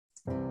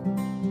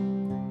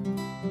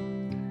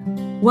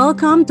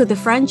Welcome to the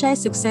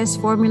Franchise Success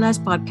Formulas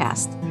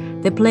podcast,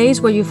 the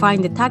place where you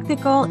find the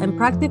tactical and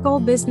practical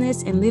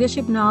business and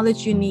leadership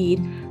knowledge you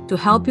need to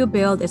help you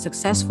build a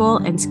successful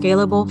and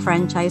scalable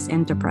franchise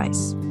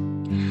enterprise.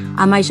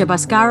 I'm Aisha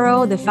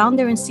Bascaro, the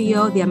founder and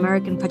CEO of the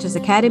American Franchise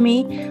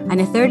Academy,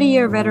 and a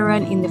 30-year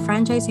veteran in the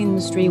franchise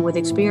industry with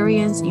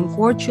experience in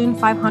Fortune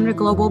 500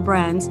 global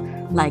brands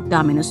like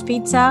Domino's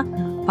Pizza,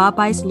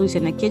 Popeyes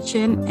Louisiana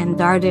Kitchen, and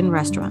Darden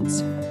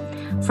Restaurants.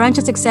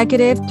 Franchise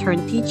executive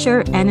turned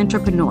teacher and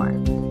entrepreneur.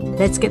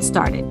 Let's get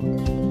started.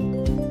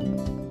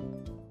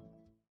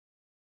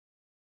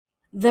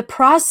 The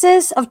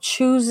process of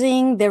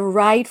choosing the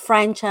right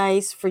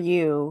franchise for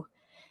you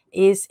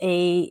is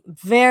a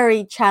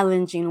very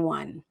challenging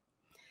one.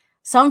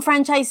 Some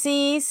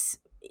franchisees,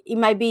 it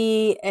might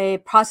be a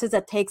process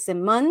that takes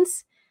them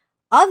months.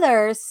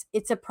 Others,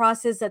 it's a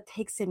process that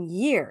takes them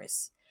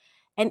years.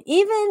 And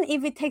even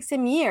if it takes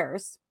them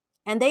years,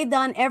 and they've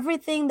done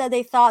everything that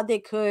they thought they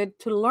could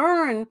to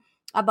learn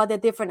about the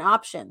different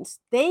options,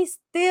 they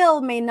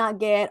still may not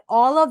get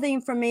all of the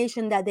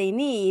information that they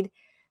need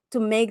to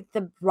make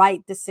the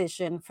right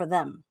decision for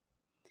them.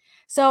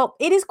 So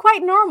it is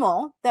quite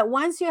normal that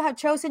once you have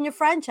chosen your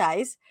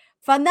franchise,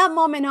 from that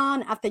moment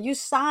on, after you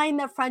sign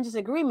that franchise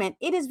agreement,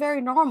 it is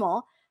very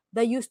normal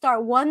that you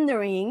start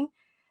wondering,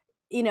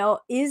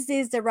 is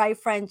this the right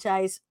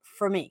franchise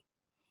for me?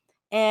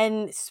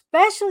 And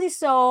especially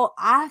so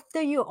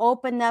after you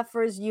open that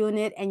first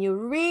unit and you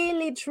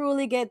really,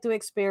 truly get to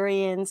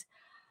experience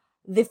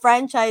the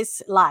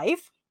franchise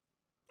life,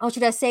 or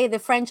should I say the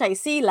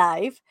franchisee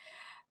life,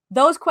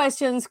 those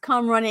questions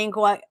come running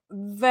quite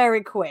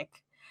very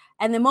quick.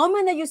 And the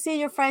moment that you see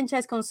your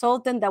franchise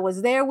consultant that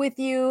was there with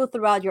you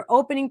throughout your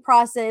opening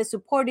process,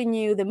 supporting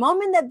you, the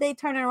moment that they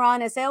turn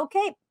around and say,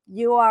 okay,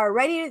 you are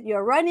ready,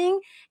 you're running,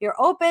 you're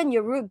open,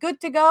 you're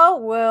good to go.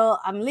 Well,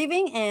 I'm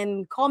leaving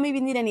and call me if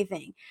you need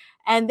anything.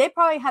 And they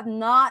probably have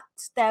not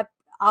stepped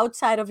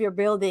outside of your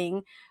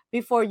building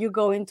before you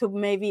go into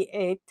maybe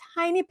a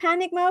tiny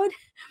panic mode.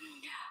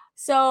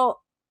 So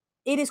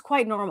it is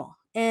quite normal.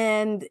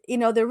 And,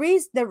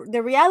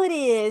 the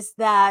reality is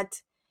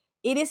that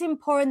it is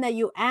important that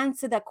you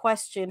answer that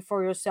question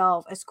for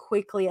yourself as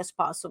quickly as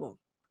possible.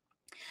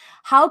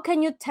 How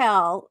can you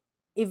tell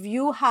if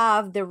you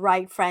have the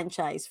right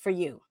franchise for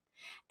you?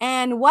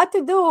 And what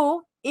to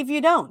do if you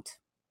don't?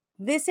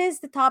 This is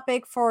the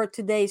topic for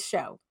today's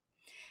show.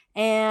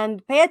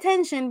 And pay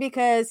attention,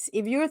 because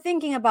if you're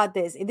thinking about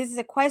this, if this is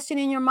a question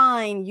in your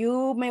mind,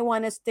 you may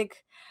want to stick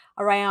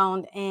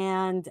around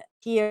and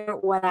hear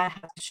what I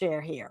have to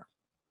share here.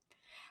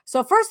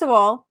 So first of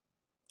all,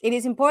 it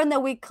is important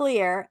that we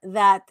clear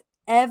that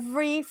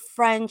every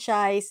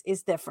franchise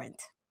is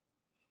different.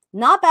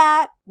 Not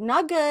bad,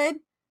 not good,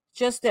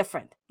 just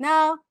different.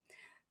 Now,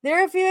 there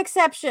are a few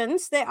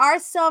exceptions. There are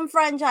some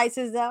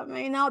franchises that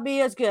may not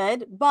be as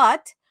good,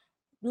 but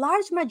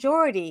large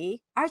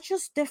majority are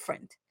just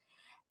different.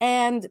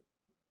 And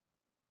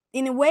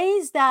in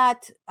ways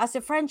that as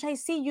a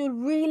franchisee, you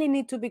really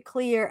need to be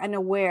clear and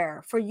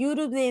aware for you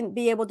to then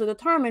be able to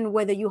determine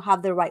whether you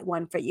have the right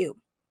one for you.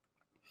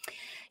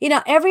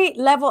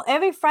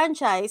 Every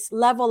franchise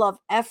level of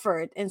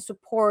effort and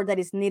support that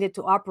is needed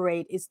to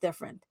operate is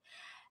different.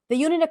 The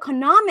unit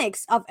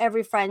economics of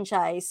every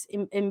franchise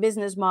in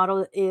business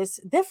model is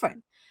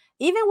different.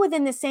 Even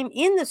within the same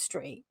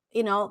industry,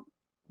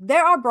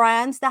 there are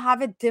brands that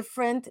have a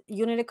different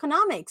unit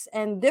economics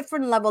and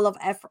different level of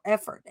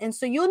effort. And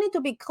so you need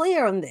to be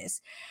clear on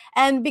this.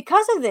 And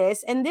because of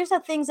this, and these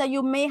are things that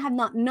you may have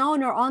not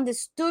known or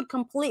understood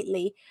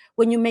completely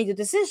when you made the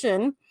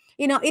decision,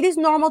 it is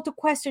normal to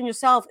question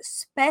yourself,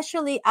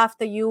 especially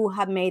after you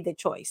have made the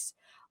choice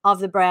of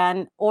the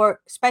brand, or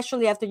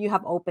especially after you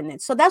have opened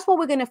it. So that's what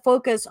we're going to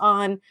focus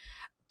on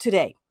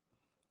today.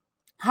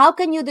 How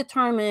can you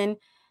determine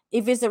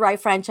if it's the right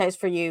franchise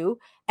for you,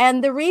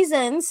 and the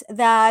reasons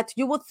that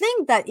you will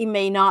think that it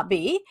may not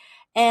be,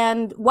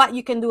 and what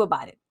you can do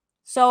about it?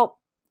 So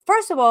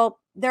first of all,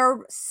 there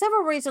are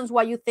several reasons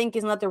why you think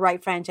it's not the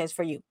right franchise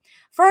for you.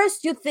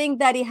 First, you think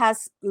that it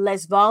has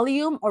less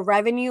volume or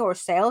revenue or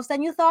sales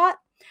than you thought.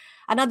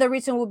 Another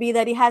reason would be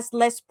that it has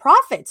less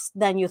profits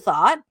than you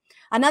thought.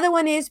 Another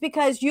one is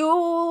because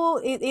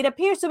it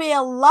appears to be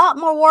a lot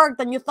more work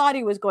than you thought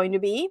it was going to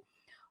be.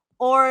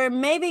 Or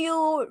maybe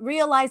you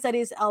realize that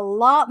it's a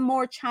lot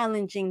more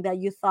challenging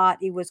than you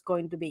thought it was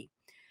going to be.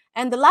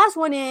 And the last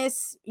one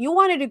is you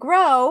wanted to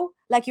grow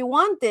like you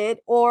wanted,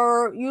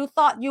 or you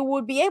thought you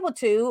would be able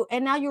to,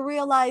 and now you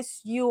realize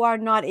you are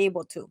not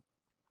able to.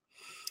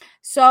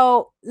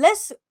 So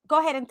let's go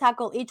ahead and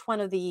tackle each one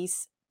of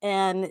these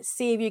and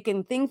see if you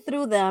can think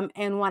through them.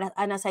 And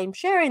as I'm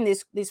sharing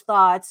these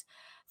thoughts,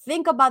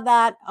 think about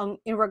that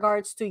in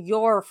regards to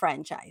your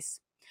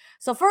franchise.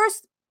 So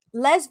first,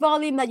 less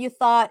volume than you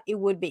thought it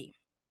would be.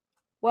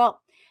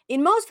 Well,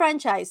 in most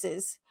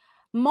franchises,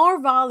 more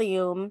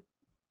volume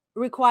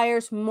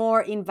requires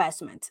more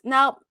investment.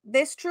 Now,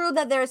 it's true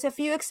that there's a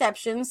few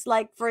exceptions.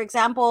 Like, for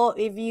example,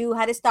 if you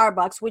had a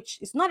Starbucks, which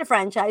is not a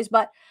franchise,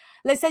 but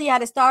let's say you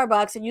had a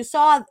Starbucks and you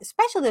saw,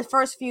 especially the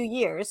first few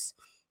years,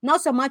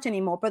 not so much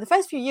anymore. But the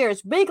first few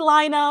years, big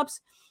lineups,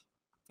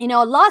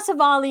 lots of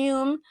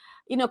volume,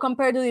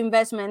 compared to the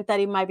investment that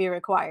it might be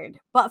required.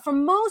 But for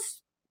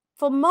most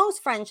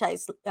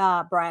franchise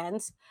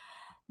brands,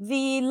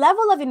 the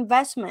level of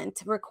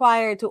investment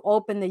required to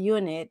open the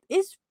unit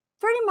is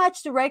pretty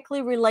much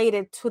directly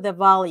related to the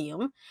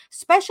volume,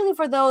 especially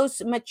for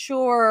those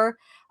mature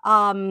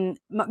and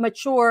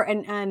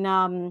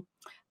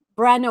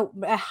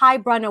high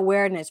brand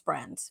awareness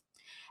brands.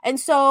 And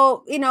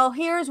so,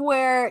 here's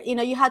where,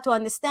 you had to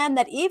understand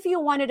that if you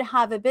wanted to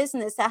have a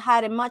business that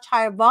had a much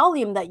higher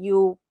volume that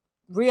you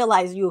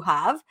realize you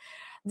have,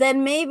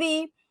 then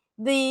maybe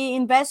the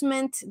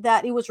investment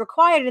that it was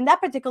required in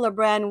that particular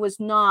brand was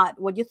not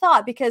what you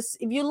thought. Because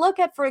if you look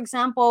at, for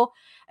example,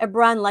 a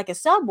brand like a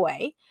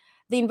Subway,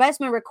 the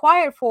investment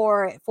required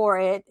for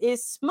it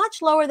is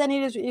much lower than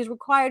it is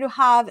required to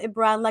have a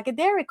brand like a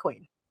Dairy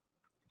Queen.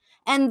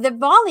 And the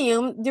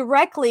volume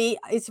directly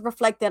is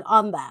reflected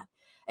on that.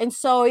 And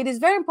so it is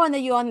very important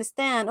that you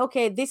understand,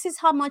 okay, this is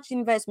how much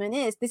investment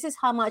is, this is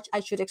how much I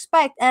should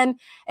expect. And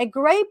a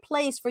great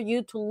place for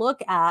you to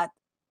look at,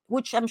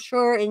 which I'm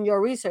sure in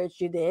your research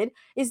you did,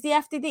 is the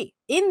FDD.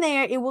 In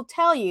there, it will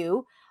tell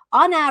you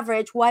on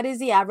average, what is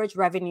the average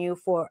revenue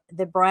for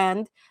the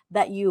brand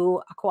that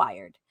you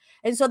acquired.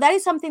 And so that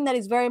is something that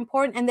is very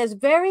important. And there's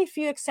very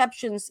few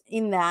exceptions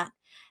in that.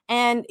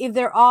 And if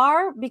there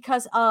are,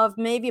 because of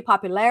maybe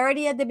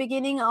popularity at the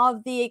beginning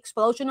of the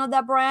explosion of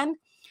that brand,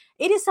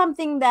 it is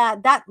something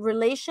that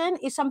relation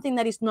is something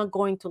that is not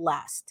going to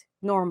last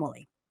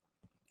normally.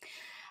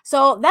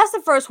 So that's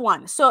the first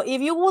one. So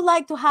if you would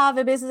like to have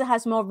a business that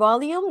has more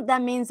volume,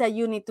 that means that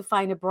you need to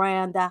find a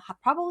brand that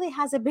probably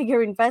has a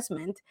bigger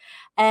investment.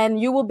 And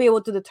you will be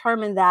able to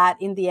determine that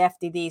in the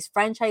FDDs,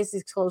 franchise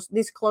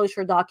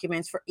disclosure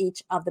documents for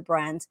each of the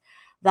brands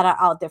that are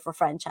out there for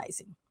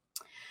franchising.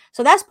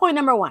 So that's point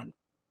number one.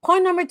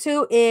 Point number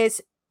two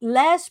is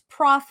less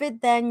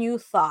profit than you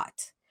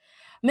thought.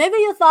 Maybe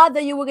you thought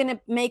that you were going to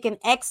make an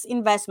X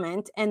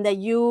investment and that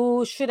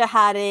you should have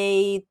had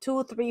a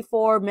 2, 3,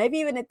 4, maybe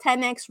even a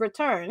 10X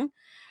return.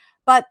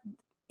 But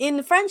in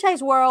the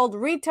franchise world,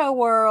 retail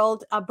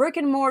world, a brick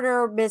and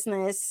mortar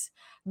business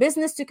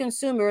to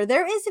consumer,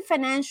 there is a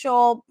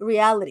financial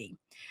reality,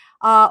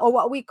 or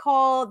what we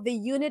call the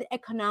unit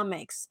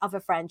economics of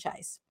a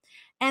franchise.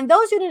 And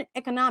those unit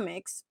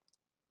economics,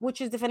 which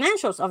is the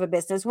financials of a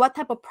business, what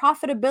type of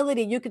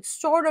profitability you could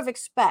sort of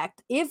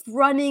expect if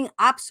running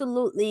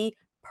absolutely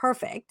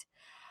perfect,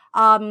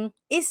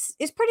 is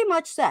pretty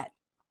much set.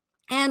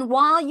 And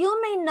while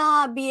you may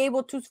not be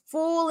able to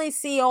fully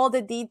see all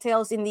the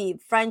details in the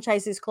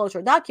franchise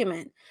disclosure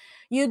document,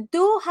 you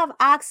do have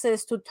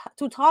access to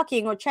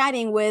talking or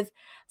chatting with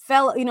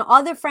fellow,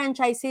 other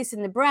franchisees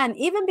in the brand,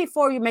 even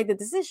before you make the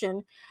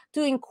decision,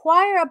 to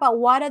inquire about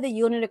what are the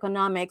unit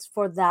economics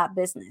for that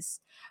business.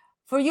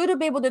 For you to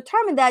be able to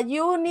determine that,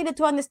 you needed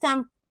to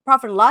understand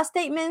profit and loss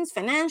statements,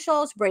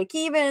 financials,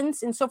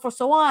 break-evens, and so forth,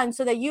 so on,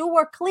 so that you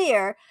were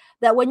clear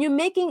that when you're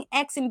making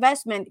X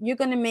investment, you're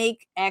going to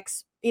make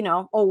X,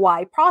 or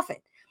Y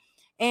profit.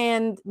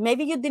 And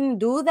maybe you didn't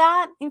do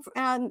that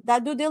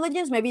that due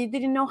diligence. Maybe you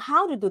didn't know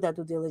how to do that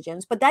due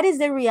diligence, but that is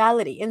the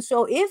reality. And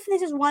so if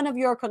this is one of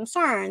your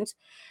concerns,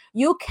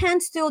 you can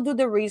still do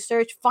the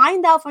research,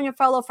 find out from your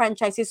fellow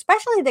franchisees,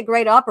 especially the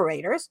great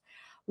operators,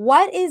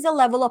 what is the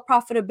level of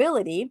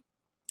profitability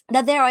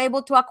that they are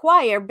able to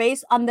acquire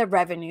based on the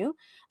revenue.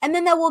 And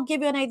then that will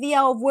give you an idea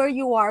of where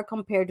you are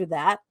compared to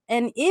that.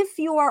 And if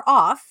you are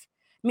off,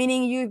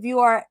 meaning if you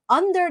are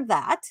under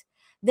that,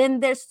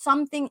 then there's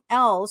something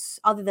else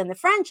other than the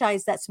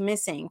franchise that's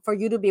missing for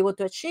you to be able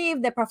to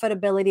achieve the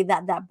profitability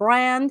that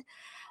brand,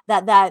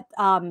 that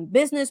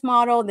business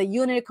model, the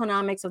unit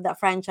economics of that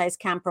franchise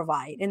can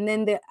provide. And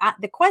then the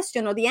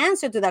question or the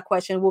answer to that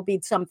question will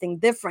be something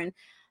different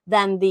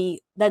than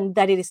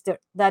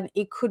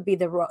it could be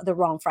the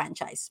wrong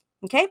franchise.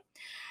 Okay.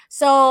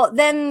 So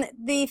then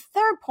the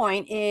third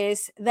point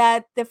is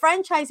that the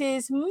franchise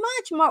is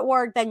much more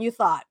work than you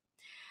thought.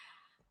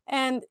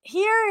 And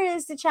here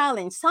is the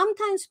challenge.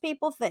 Sometimes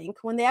people think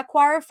when they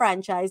acquire a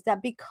franchise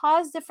that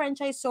because the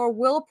franchisor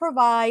will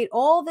provide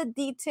all the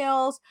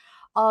details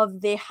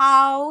of the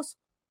house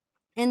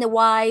and the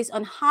whys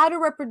on how to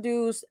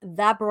reproduce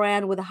that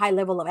brand with a high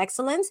level of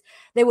excellence,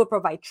 they will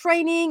provide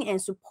training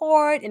and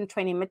support and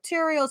training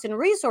materials and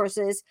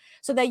resources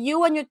so that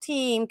you and your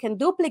team can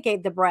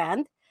duplicate the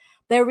brand.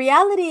 The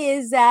reality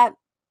is that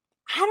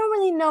I don't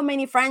really know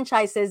many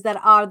franchises that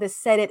are the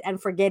set it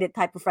and forget it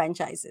type of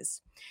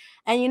franchises.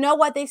 And you know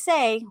what they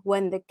say,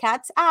 when the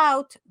cat's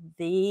out,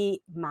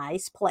 the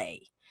mice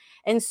play.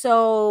 And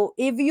so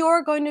if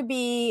you're going to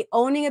be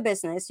owning a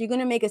business, you're going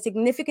to make a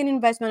significant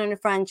investment in a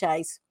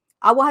franchise,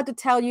 I will have to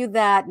tell you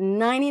that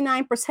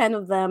 99%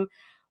 of them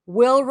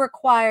will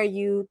require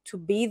you to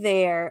be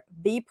there,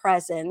 be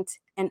present,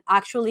 and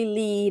actually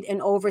lead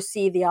and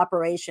oversee the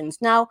operations.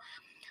 Now,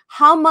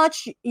 how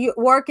much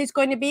work is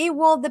going to be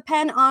will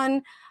depend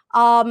on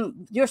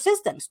your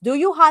systems. Do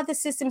you have the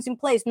systems in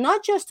place,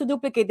 not just to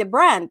duplicate the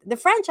brand? The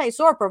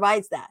franchisor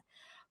provides that.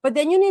 But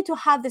then you need to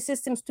have the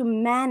systems to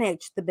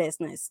manage the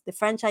business. The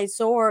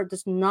franchisor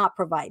does not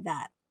provide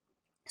that.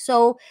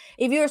 So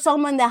if you're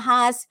someone that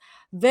has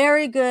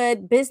very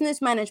good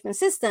business management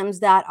systems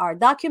that are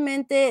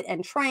documented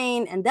and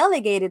trained and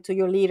delegated to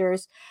your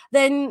leaders,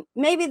 then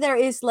maybe there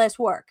is less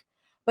work.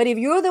 But if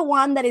you're the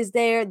one that is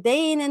there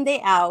day in and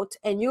day out,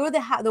 and you're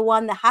the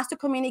one that has to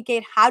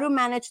communicate how to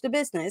manage the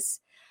business,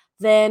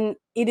 then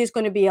it is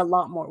going to be a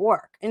lot more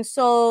work. And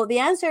so the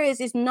answer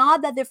is, it's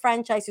not that the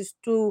franchise is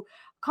too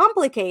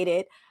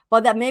complicated,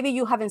 but that maybe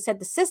you haven't set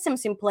the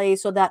systems in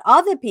place so that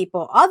other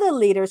people, other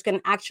leaders can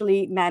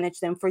actually manage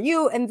them for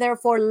you, and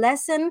therefore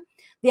lessen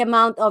the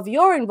amount of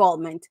your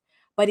involvement.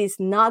 But it's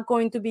not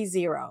going to be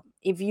zero.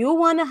 If you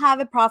want to have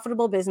a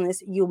profitable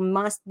business, you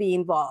must be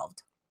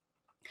involved.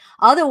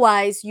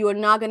 Otherwise, you are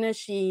not going to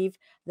achieve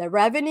the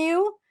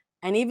revenue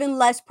and even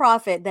less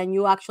profit than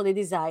you actually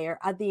desire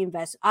out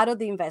of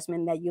the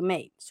investment that you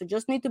made. So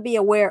just need to be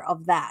aware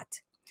of that.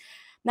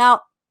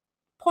 Now,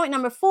 point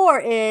number 4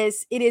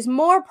 is, it is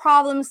more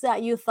problems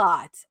than you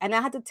thought. And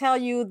I had to tell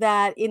you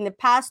that in the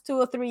past 2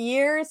 or 3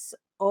 years,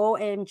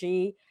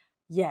 OMG,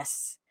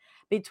 yes.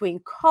 Between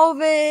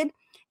COVID,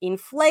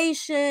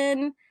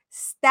 inflation,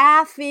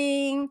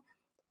 staffing,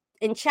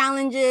 and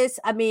challenges.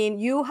 I mean,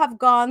 you have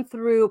gone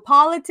through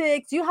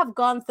politics, you have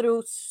gone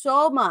through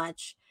so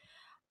much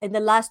in the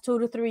last 2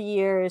 to 3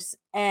 years,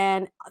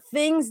 and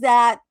things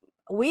that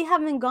we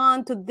haven't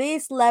gone to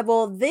this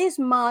level, this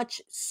much,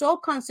 so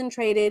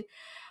concentrated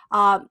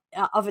of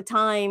a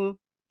time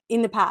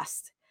in the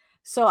past.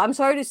 So I'm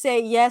sorry to say,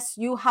 yes,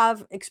 you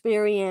have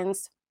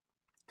experienced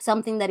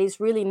something that is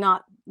really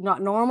not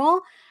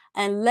normal,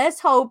 and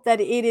let's hope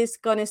that it is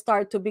going to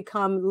start to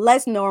become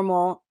less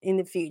normal in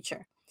the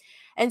future.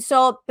 And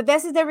so, but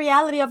this is the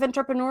reality of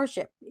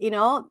entrepreneurship,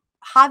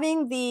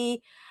 having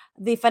the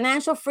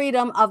financial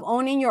freedom of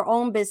owning your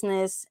own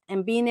business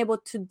and being able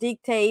to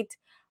dictate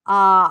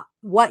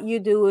what you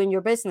do in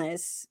your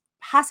business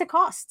has a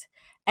cost.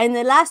 And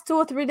the last 2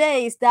 or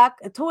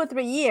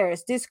 3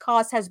 years, this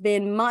cost has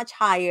been much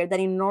higher than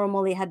it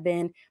normally had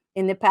been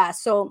in the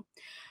past. So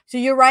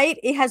you're right,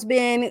 it has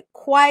been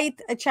quite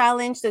a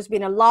challenge. There's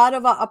been a lot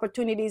of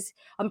opportunities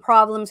and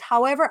problems.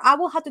 However, I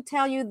will have to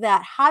tell you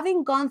that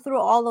having gone through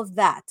all of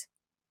that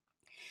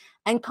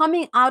and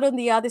coming out on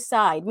the other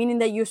side, meaning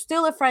that you're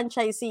still a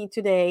franchisee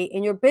today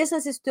and your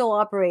business is still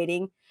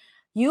operating,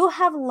 you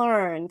have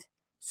learned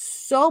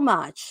so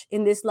much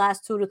in this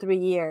last 2 to 3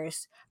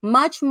 years,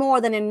 much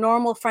more than a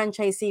normal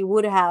franchisee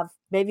would have,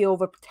 maybe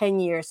over 10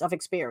 years of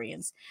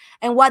experience.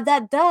 And what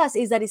that does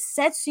is that it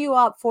sets you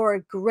up for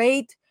a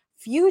great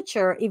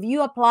future if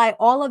you apply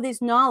all of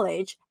this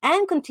knowledge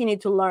and continue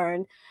to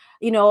learn,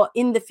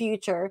 in the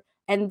future.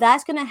 And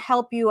that's going to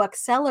help you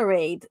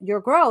accelerate your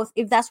growth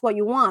if that's what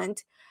you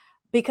want,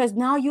 because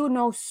now you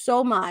know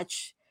so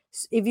much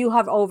if you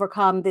have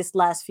overcome this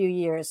last few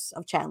years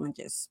of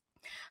challenges.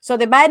 So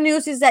the bad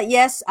news is that,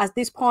 yes, at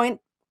this point,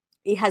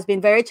 it has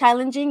been very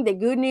challenging. The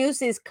good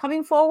news is,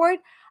 coming forward,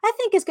 I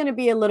think it's going to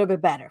be a little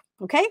bit better.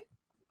 Okay.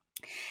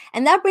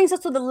 And that brings us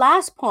to the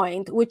last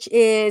point, which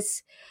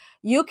is,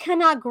 you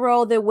cannot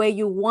grow the way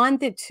you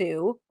wanted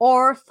to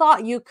or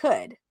thought you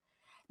could.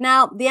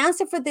 Now, the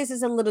answer for this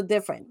is a little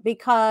different,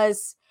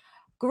 because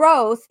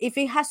growth, if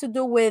it has to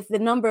do with the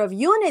number of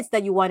units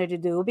that you wanted to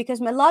do, because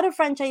a lot of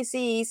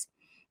franchisees,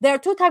 there are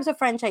 2 types of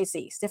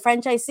franchisees. The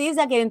franchisees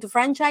that get into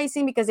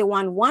franchising because they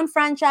want one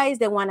franchise,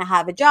 they want to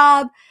have a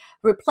job,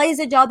 replace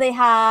the job they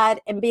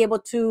had, and be able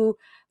to,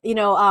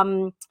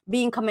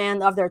 be in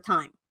command of their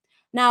time.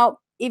 Now,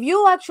 if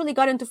you actually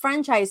got into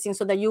franchising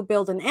so that you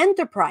build an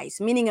enterprise,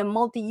 meaning a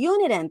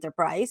multi-unit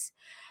enterprise,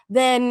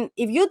 then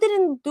if you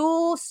didn't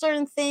do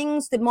certain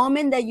things the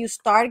moment that you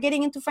start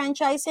getting into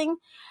franchising,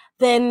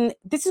 then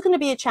this is going to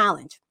be a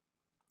challenge.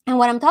 And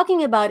what I'm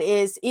talking about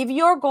is, if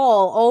your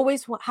goal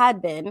always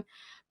had been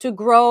to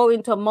grow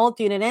into a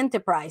multi-unit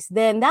enterprise,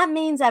 then that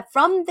means that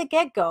from the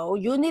get-go,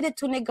 you needed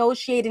to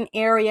negotiate an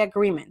area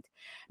agreement,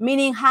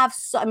 meaning have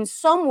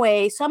some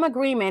way, some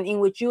agreement in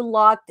which you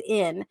locked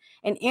in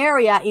an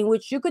area in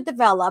which you could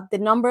develop the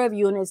number of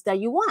units that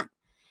you want.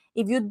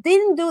 If you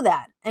didn't do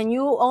that and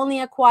you only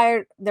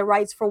acquired the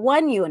rights for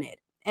 1 unit,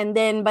 and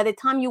then by the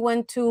time you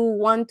want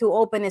to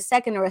open a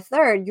second or a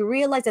third, you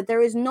realize that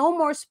there is no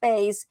more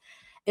space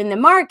in the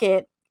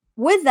market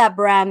with that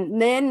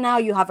brand, then now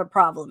you have a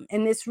problem.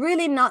 And it's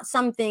really not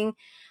something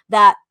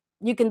that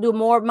you can do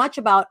much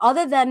about,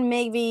 other than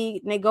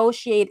maybe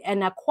negotiate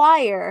and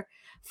acquire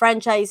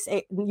franchise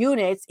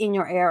units in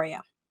your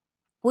area,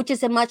 which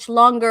is a much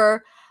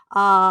longer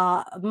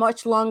a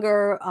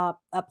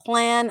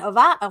plan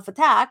of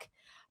attack,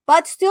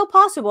 but still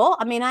possible.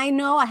 I mean, I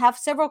know I have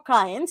several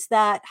clients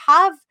that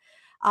have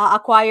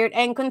acquired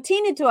and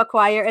continue to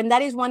acquire, and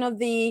that is one of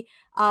the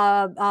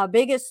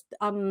biggest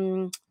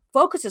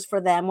focuses for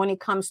them when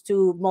it comes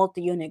to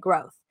multi-unit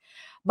growth.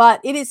 But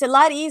it is a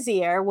lot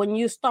easier when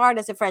you start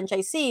as a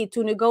franchisee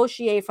to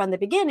negotiate from the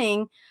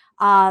beginning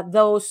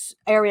those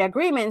area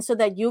agreements, so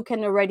that you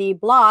can already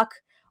block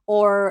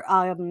or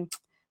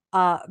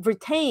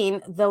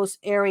retain those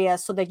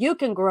areas so that you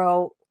can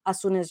grow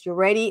as soon as you're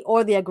ready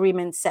or the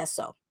agreement says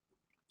so.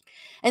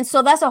 And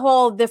so that's a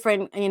whole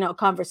different,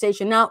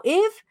 conversation. Now,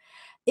 if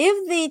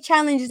the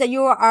challenge is that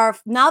you are,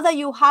 now that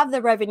you have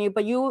the revenue,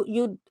 but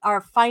you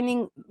are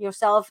finding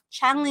yourself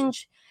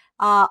challenged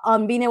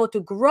on being able to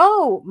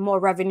grow more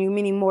revenue,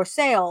 meaning more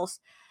sales,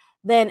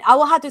 then I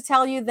will have to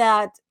tell you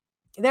that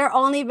there are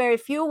only very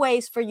few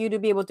ways for you to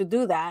be able to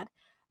do that.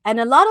 And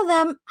a lot of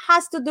them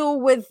has to do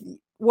with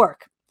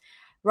work,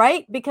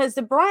 right? Because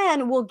the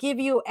brand will give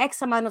you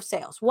X amount of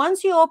sales.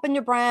 Once you open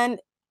your brand,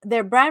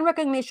 their brand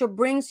recognition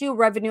brings you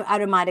revenue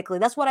automatically.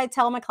 That's what I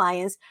tell my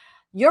clients.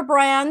 Your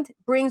brand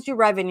brings you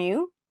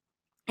revenue,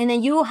 and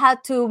then you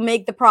have to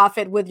make the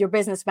profit with your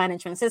business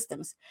management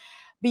systems.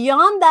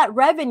 Beyond that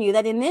revenue,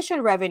 that initial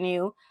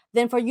revenue,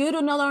 then for you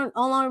to no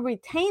longer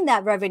retain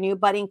that revenue,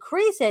 but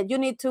increase it, you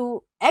need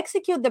to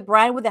execute the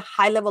brand with a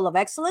high level of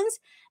excellence.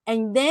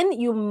 And then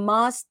you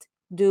must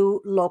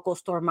do local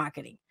store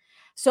marketing.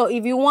 So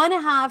if you want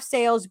to have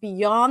sales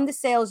beyond the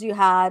sales you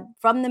had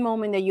from the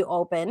moment that you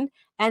opened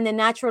and the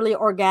naturally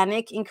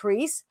organic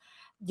increase,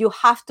 you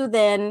have to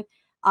then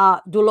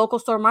do local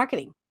store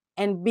marketing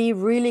and be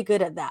really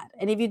good at that.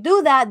 And if you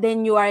do that,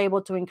 then you are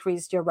able to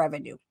increase your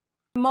revenue.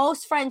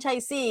 Most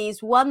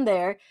franchisees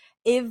wonder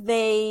if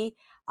they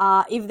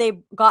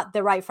got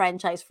the right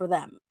franchise for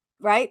them,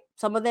 right?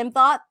 Some of them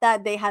thought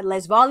that they had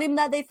less volume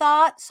than they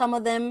thought. Some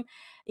of them,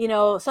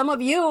 some of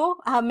you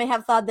may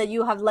have thought that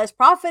you have less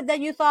profit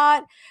than you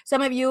thought.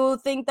 Some of you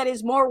think that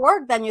it's more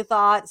work than you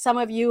thought. Some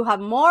of you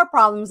have more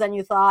problems than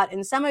you thought.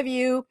 And some of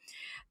you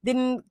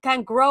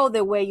can't grow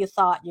the way you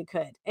thought you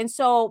could. And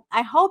so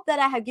I hope that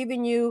I have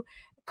given you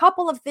a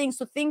couple of things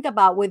to think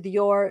about with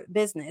your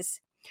business.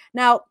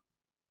 Now,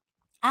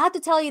 I have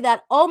to tell you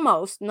that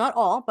almost, not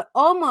all, but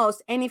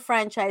almost any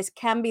franchise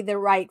can be the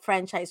right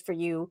franchise for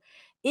you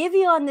if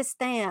you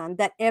understand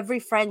that every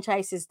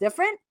franchise is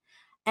different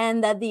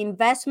and that the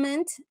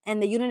investment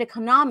and the unit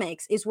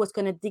economics is what's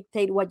going to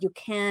dictate what you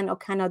can or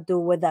cannot do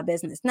with that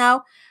business.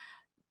 Now,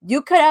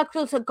 you could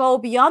actually go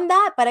beyond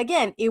that, but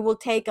again, it will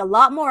take a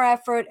lot more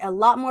effort, a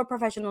lot more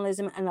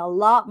professionalism, and a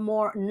lot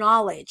more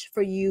knowledge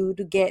for you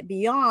to get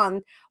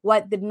beyond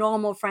what the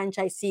normal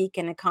franchisee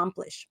can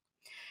accomplish.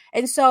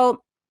 And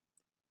so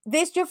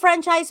your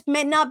franchise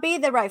may not be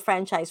the right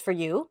franchise for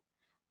you,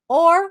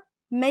 or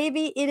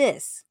maybe it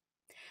is.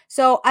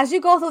 So as you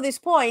go through these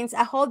points,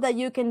 I hope that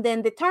you can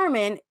then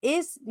determine,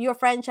 is your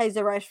franchise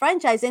the right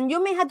franchise? And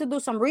you may have to do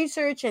some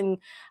research and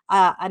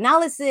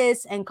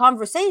analysis and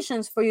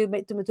conversations for you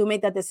to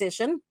make that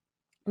decision.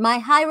 My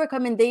high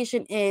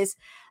recommendation is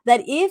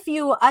that if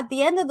you, at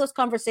the end of those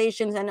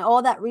conversations and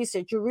all that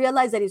research, you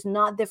realize that it's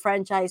not the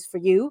franchise for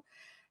you,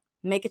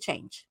 make a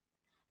change.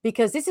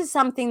 Because this is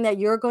something that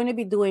you're going to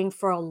be doing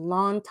for a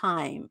long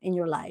time in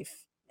your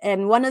life.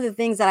 And one of the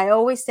things that I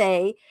always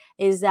say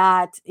is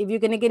that if you're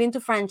going to get into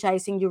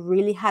franchising, you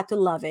really have to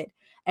love it.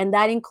 And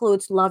that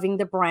includes loving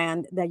the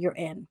brand that you're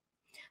in.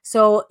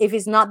 So if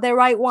it's not the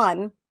right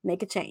one,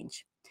 make a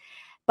change.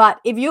 But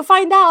if you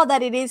find out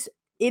that it is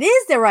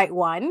the right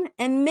one,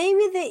 and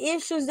maybe the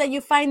issues that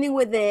you're finding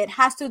with it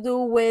has to do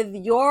with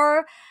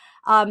your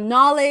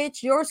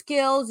knowledge, your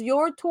skills,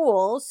 your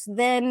tools,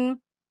 then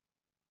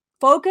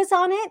focus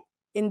on it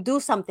and do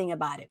something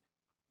about it.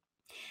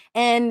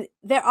 And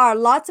there are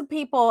lots of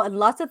people and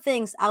lots of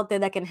things out there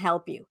that can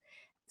help you.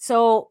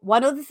 So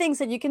one of the things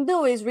that you can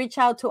do is reach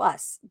out to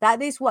us.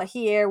 That is what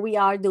here we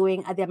are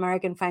doing at the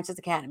American Franchise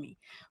Academy.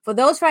 For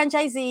those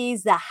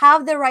franchisees that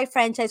have the right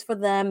franchise for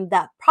them,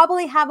 that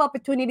probably have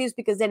opportunities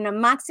because they're not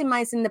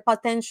maximizing the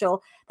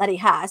potential that it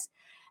has.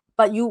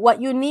 But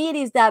what you need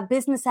is that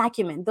business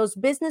acumen, those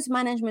business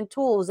management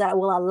tools that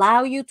will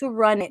allow you to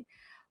run it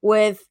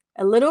with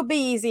a little bit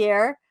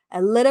easier,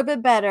 a little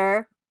bit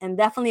better, and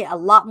definitely a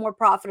lot more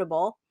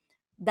profitable.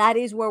 That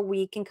is where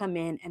we can come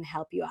in and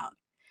help you out.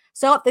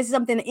 So if this is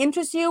something that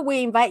interests you,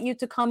 we invite you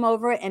to come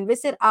over and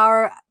visit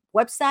our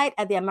website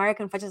at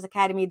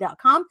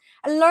theamericanfranchiseacademy.com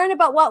and learn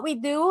about what we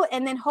do.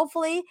 And then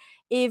hopefully,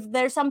 if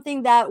there's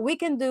something that we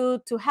can do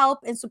to help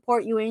and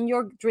support you in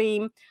your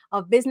dream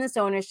of business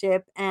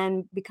ownership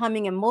and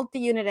becoming a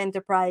multi-unit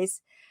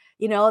enterprise,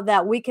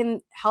 that we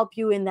can help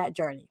you in that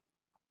journey.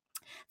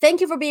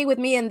 Thank you for being with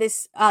me in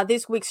this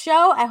week's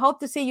show. I hope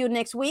to see you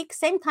next week,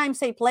 same time,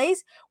 same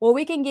place, where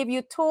we can give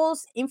you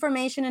tools,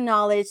 information, and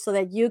knowledge so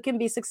that you can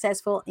be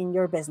successful in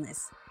your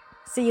business.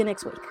 See you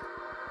next week.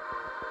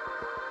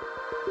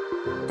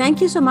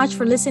 Thank you so much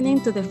for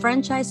listening to the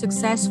Franchise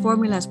Success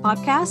Formulas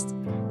podcast.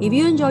 If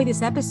you enjoyed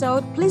this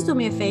episode, please do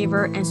me a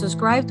favor and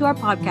subscribe to our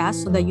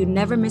podcast so that you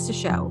never miss a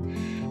show.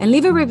 And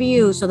leave a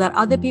review so that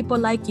other people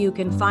like you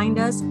can find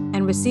us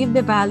and receive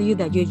the value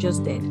that you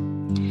just did.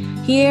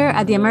 Here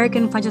at the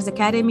American Franchise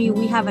Academy,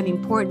 we have an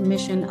important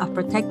mission of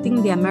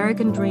protecting the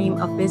American dream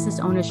of business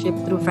ownership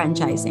through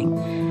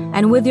franchising.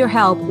 And with your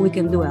help, we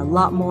can do a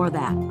lot more of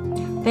that.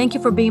 Thank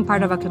you for being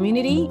part of our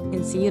community,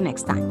 and see you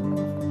next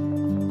time.